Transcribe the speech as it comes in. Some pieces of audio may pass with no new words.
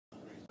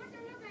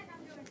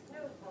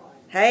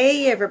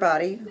Hey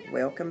everybody,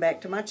 welcome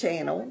back to my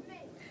channel.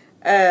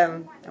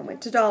 I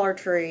went to Dollar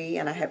Tree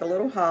and I have a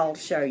little haul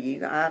to show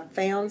you. I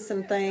found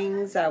some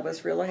things I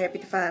was really happy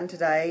to find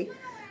today.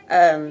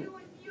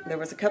 There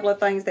was a couple of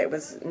things that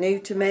was new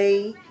to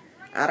me.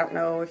 I don't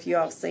know if you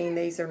all have seen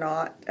these or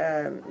not.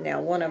 Now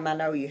one of them I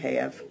know you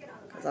have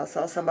because I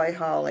saw somebody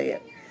haul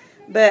it.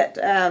 But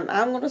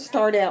I'm going to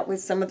start out with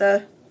some of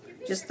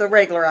just the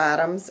regular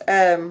items.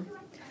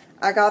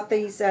 I got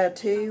these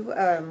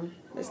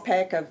this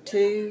pack of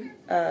two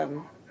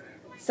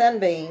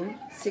Sunbeam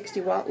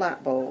 60-watt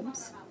light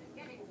bulbs.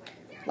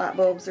 Light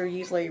bulbs are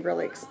usually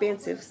really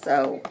expensive,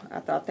 so I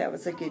thought that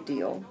was a good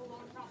deal.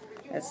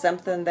 It's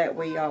something that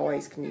we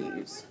always can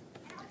use.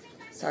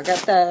 So I got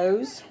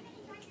those.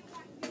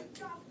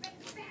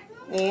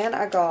 And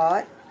I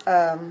got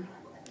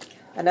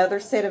another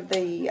set of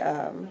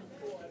the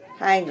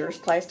hangers,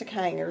 plastic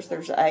hangers.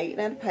 There's 8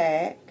 in a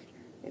pack.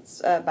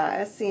 It's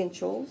by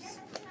Essentials.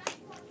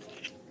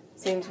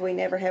 Seems we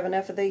never have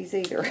enough of these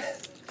either.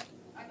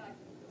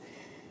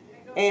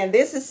 And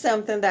this is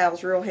something that I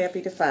was real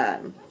happy to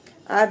find.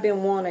 I've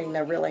been wanting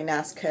a really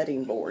nice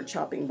cutting board,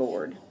 chopping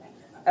board,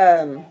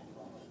 for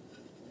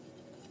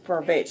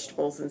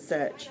vegetables and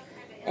such.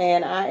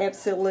 And I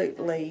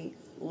absolutely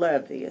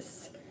love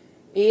this.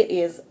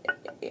 It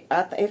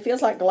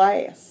feels like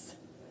glass.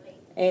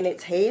 And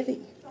it's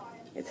heavy.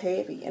 It's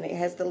heavy. And it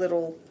has the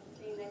little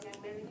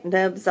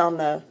nubs on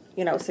the,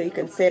 so you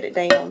can set it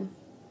down.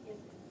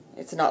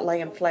 It's not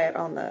laying flat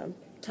on the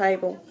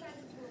table.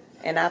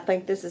 And I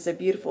think this is a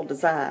beautiful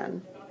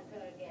design.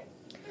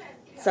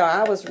 So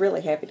I was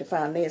really happy to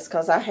find this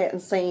because I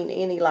hadn't seen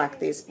any like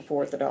this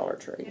before at the Dollar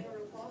Tree.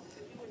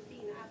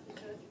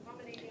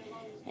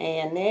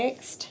 And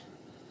next,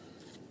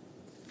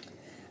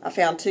 I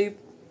found 2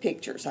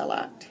 pictures I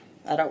liked.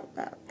 I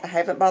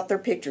haven't bought their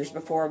pictures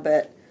before,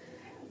 but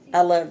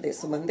I love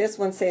this one. This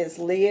one says,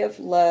 "Live,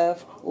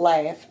 love,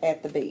 laugh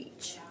at the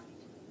beach."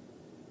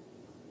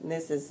 And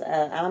this is,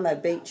 I'm a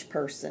beach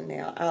person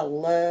now. I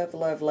love,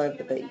 love, love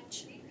the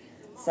beach.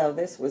 So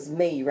this was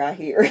me right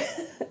here.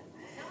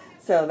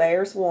 So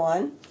there's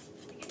one.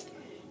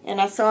 And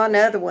I saw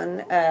another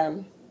one,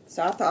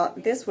 so I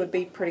thought this would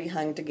be pretty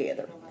hung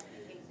together.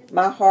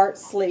 "My heart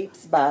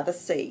sleeps by the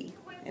sea."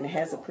 And it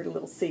has a pretty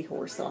little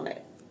seahorse on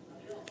it.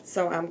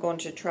 So I'm going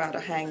to try to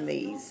hang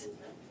these,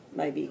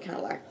 maybe kind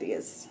of like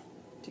this,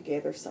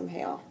 together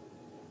somehow.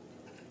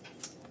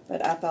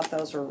 But I thought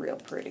those were real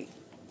pretty.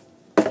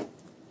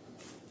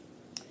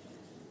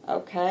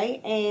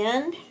 Okay,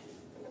 and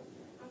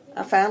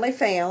I finally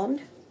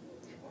found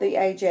the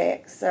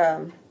Ajax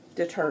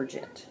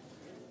detergent.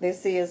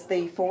 This is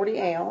the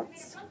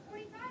 40-ounce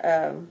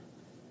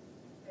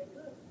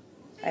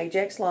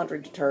Ajax laundry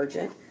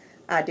detergent.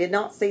 I did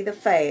not see the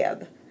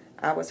Fab.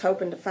 I was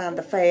hoping to find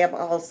the Fab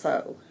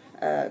also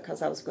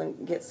because I was going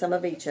to get some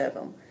of each of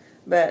them.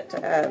 But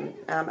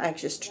I'm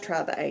anxious to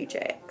try the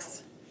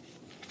Ajax.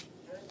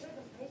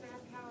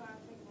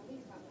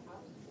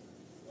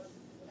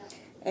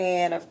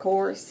 And, of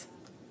course,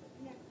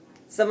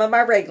 some of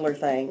my regular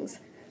things.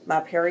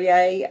 My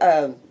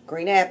Perrier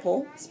Green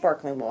Apple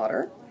sparkling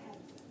water.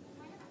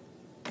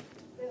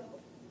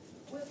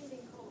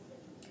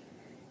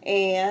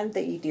 And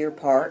the Deer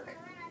Park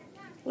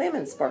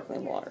lemon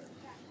sparkling water.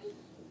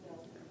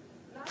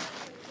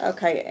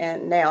 Okay,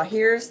 and now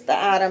here's the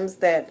items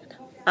that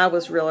I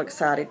was real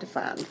excited to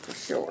find for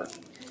sure.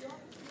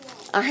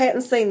 I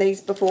hadn't seen these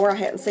before. I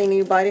hadn't seen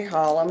anybody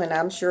haul them, and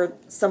I'm sure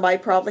somebody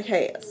probably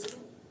has.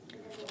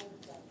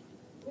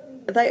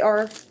 They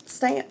are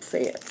stamp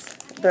sets.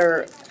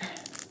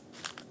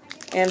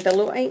 And the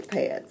little ink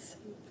pads.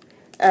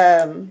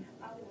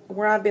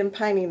 Where I've been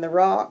painting the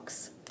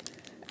rocks,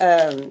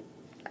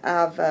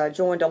 I've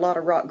joined a lot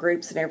of rock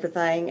groups and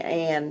everything,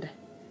 and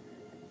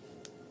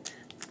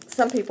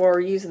some people are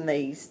using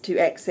these to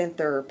accent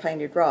their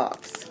painted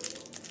rocks.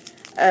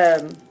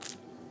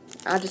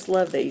 I just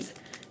love these.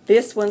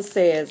 This one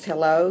says,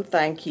 "Hello,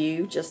 thank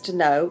you, just a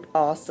note,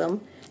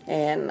 awesome,"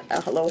 and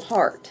a little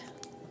heart.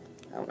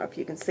 I don't know if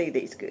you can see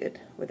these good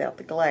without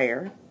the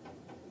glare.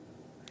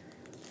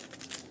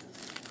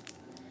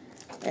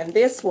 And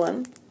this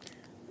one,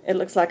 it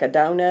looks like a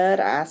donut,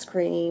 ice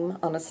cream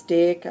on a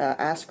stick, an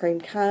ice cream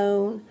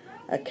cone,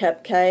 a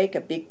cupcake,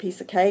 a big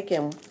piece of cake,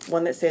 and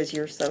one that says,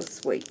 "You're so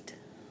sweet."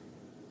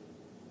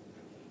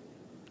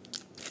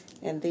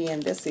 And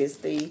then this is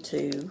the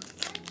 2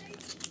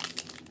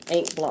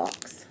 ink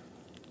blocks.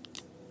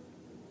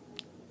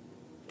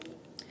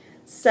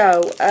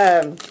 So,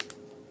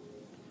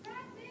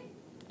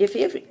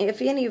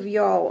 if any of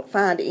y'all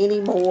find any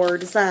more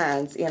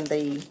designs in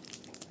the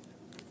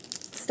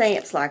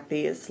stamps like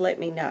this, let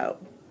me know.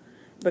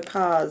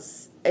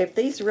 Because if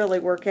these really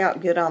work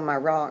out good on my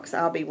rocks,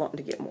 I'll be wanting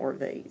to get more of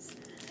these.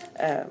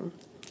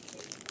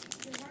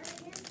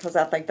 Because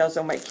I think those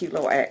will make cute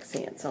little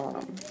accents on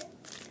them.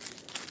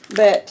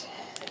 But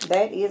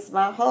that is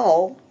my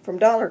haul from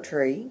Dollar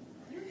Tree.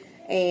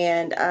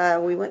 And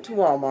we went to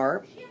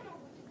Walmart.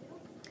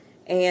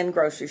 and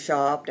grocery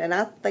shopped, and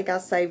I think I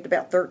saved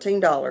about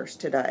 $13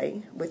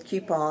 today with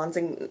coupons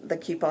and the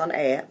coupon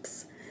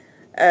apps.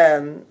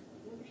 I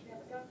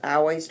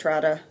always try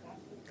to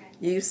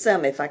use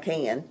some if I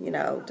can,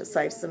 to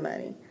save some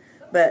money.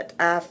 But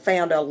I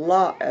found a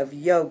lot of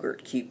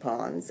yogurt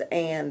coupons,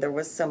 and there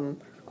was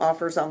some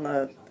offers on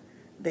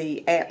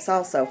the apps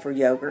also for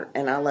yogurt,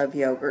 and I love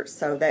yogurt,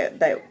 so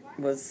that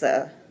was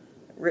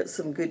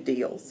some good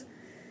deals.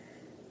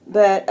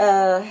 But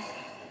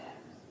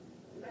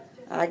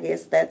I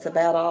guess that's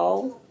about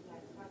all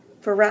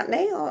for right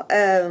now.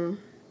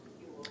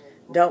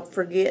 Don't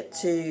forget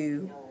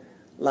to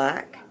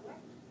like,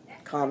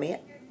 comment,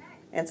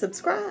 and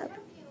subscribe.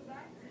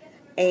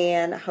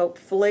 And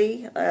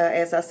hopefully,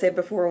 as I said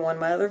before in one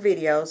of my other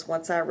videos,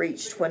 once I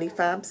reach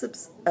 25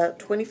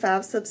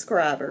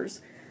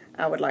 subscribers,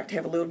 I would like to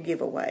have a little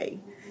giveaway.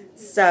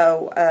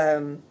 So,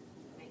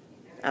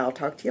 I'll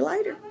talk to you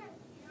later.